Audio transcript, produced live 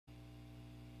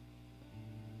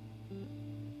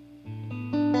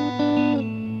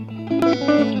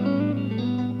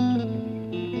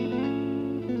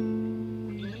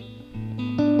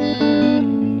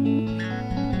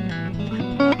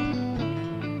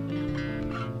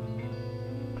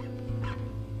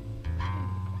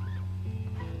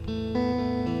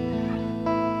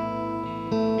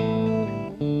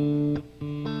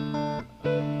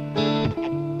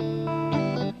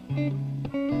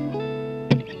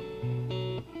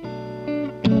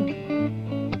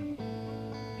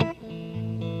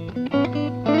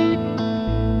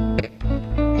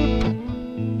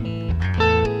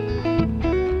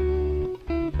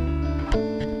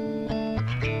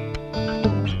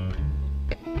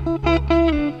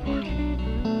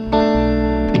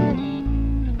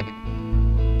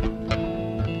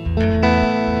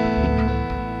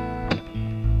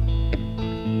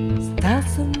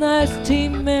That's a nice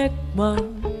team, make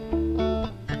one.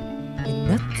 In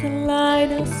not a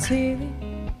line of city.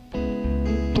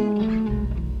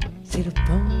 Sit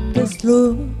upon this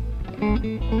room,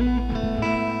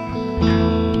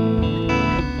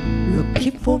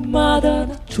 looking for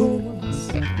modern truths.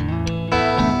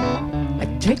 I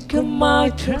take my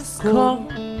dress call.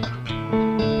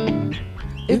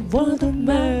 It wouldn't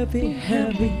maybe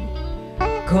heavy,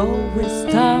 cold with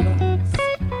stars.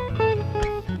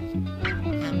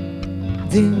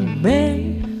 The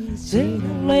amazing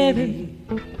lady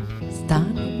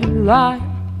standing right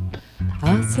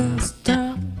as a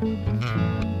star,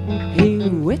 here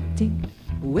waiting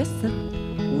with a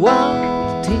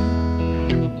wanting.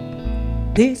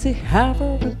 Did he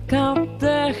ever come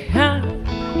the hand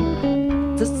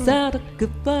to say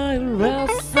goodbye real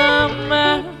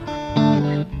summer?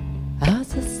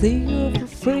 As I see you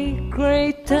free,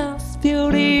 great and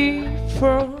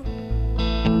beautiful.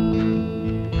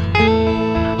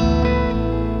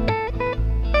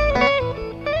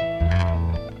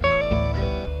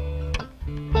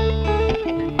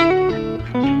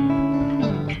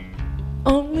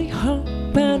 Only hope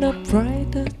and I pray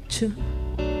that you.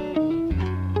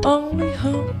 Only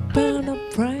hope and I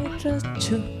pray that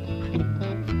you.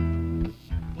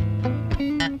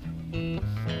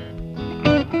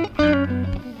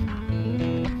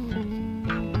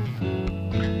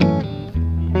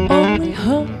 Only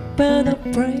hope and I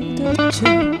pray that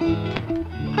you.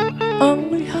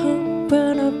 Only hope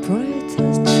and I pray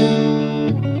that you.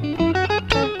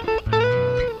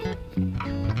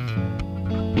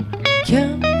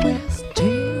 Can we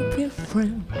still be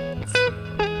friends?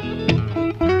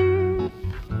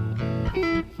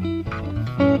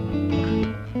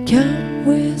 Can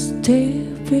we still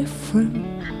be friends?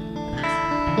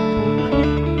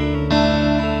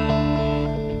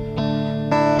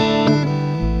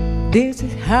 This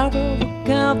is how we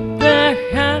got the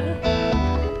hand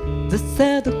to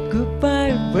say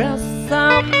goodbye real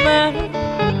summer.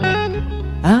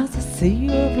 As I see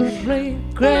you every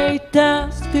great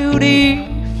and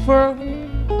beautiful.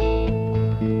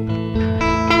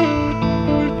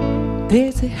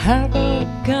 This is how we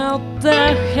got the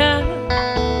hand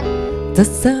to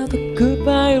say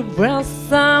goodbye real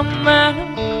summer.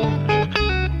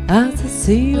 As I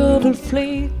see you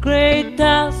every great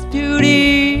and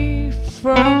beautiful.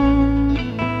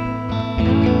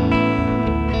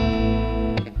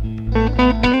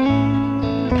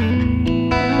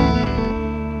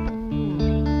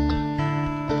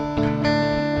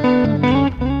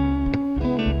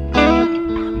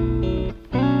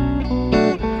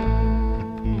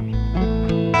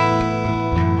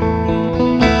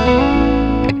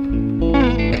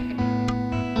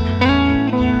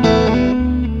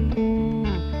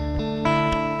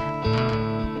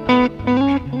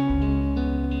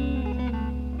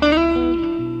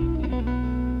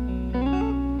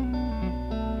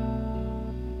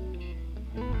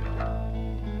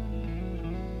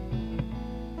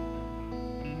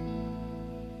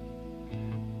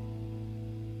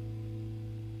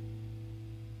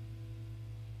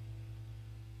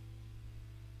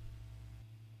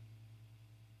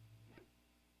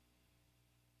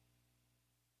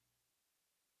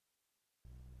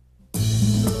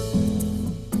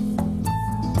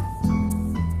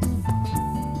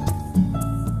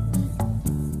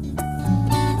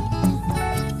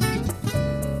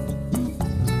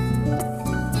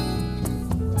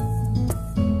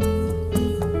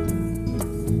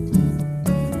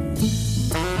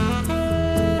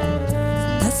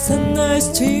 Nice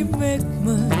to make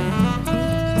mine,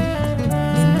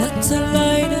 and not a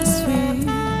light as sweet.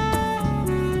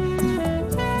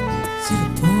 Sit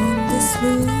upon this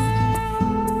room,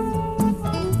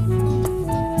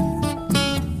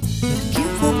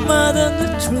 looking for more than the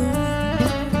truth.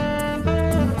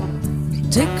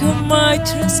 take out my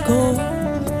telescope,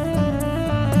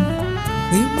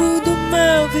 remove the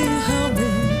movie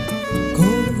having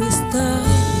gold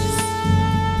stars.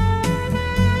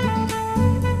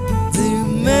 The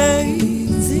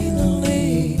amazingly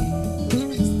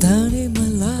starting my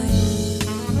life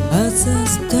as a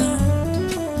start.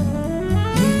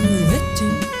 You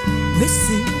waiting,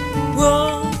 wishing,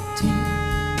 wanting.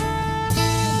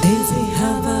 Daisy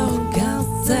have our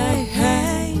gods I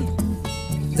hate.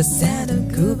 The sad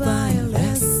goodbye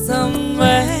less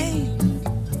away.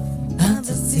 And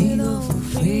the scene of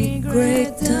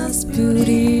regret that's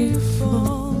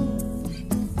beautiful.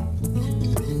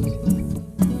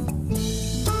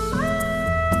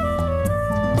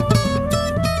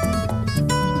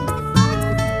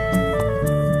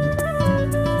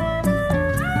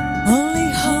 Only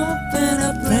hope and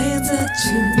I pray that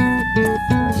you,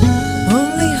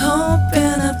 only hope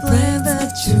and I pray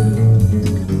that you,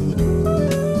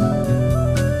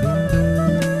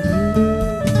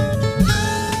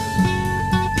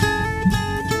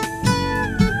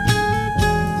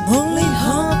 only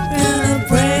hope and I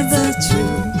pray that you,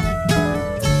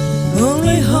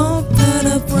 only hope and I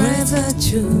pray that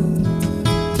you.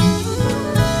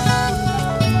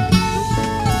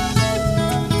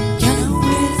 Can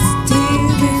we still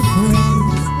be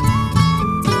friends?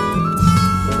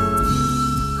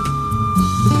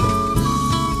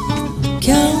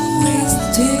 Can we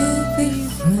still be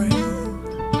friends?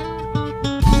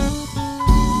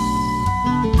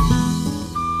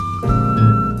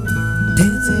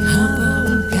 Dancing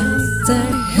about guns I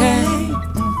hate.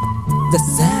 The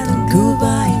sad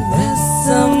goodbye less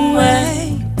away.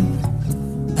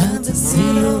 And the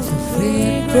scene of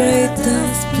regret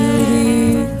that's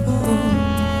beautiful.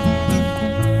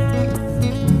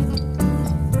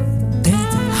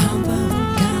 Dancing about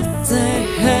guns I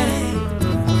hate.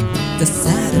 The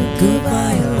sad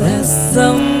goodbye less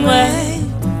away.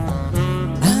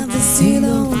 And the scene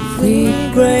of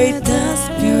regret that's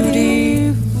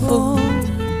beautiful.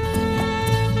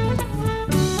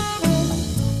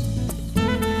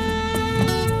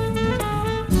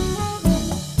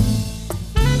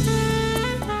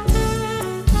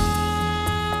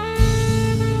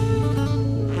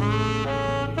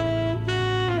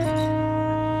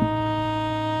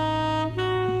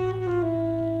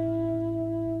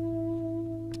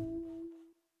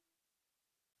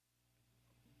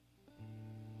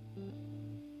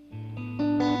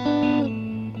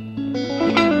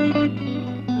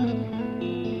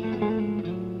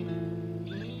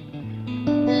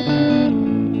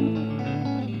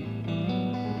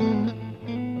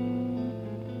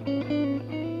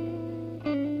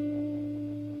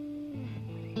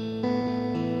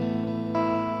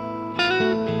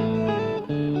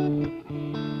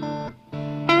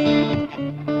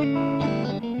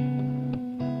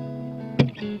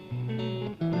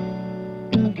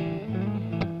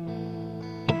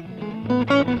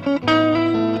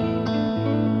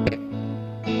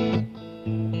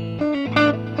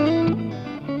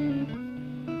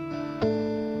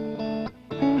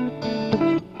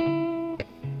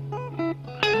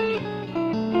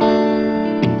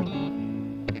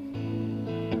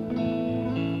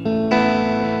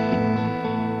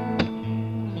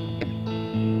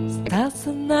 That's a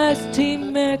nice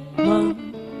teammate, one.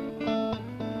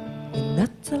 You're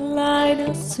not a line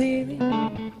of city.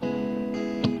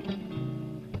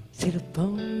 Sit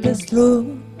upon this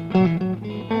room,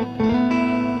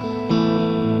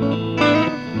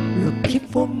 looking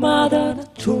for modern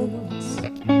truths.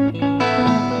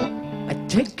 I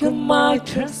take out my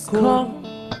telescope.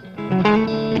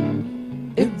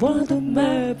 It won't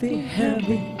maybe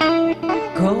heavy,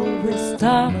 cold with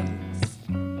stars.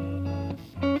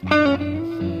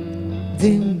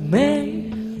 The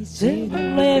amazing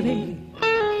lady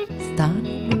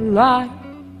standing alive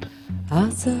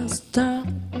as a star.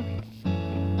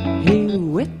 He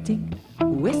waiting,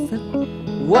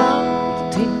 waiting,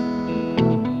 wanting.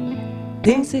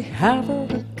 Does he have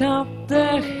a cup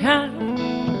the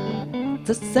hand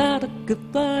to say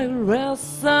goodbye real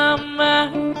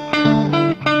summer?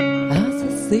 As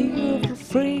a sea of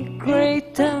free,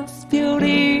 great and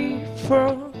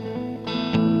beautiful.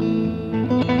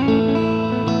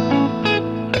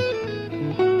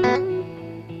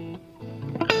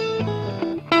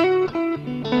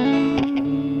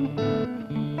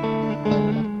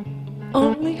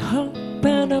 Only hope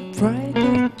and I pray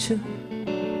that you,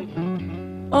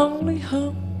 only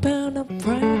hope and I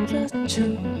pray that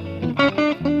you,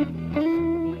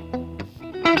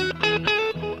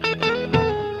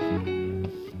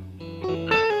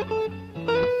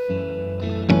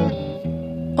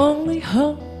 only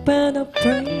hope and I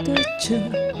pray that you,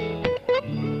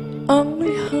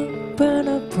 only hope but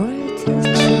I pray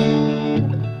that's true.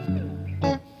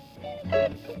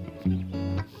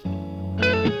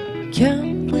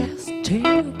 Can we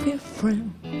still be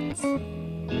friends?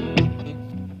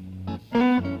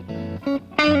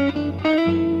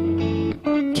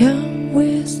 Can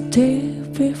we still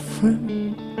be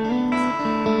friends?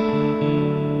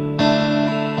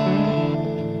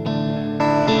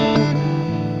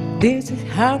 This is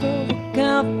how to look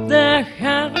up the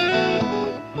hand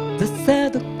that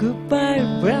said goodbye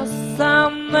real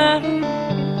summer.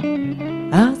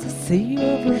 As I see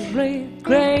every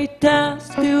great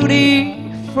as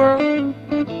beautiful.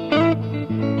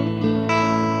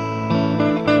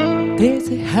 This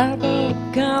is how to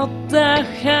look up the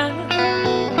hand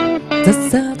that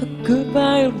said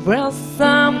goodbye real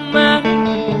summer.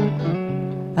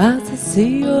 As I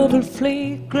see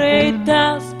every great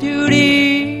as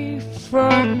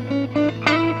beautiful.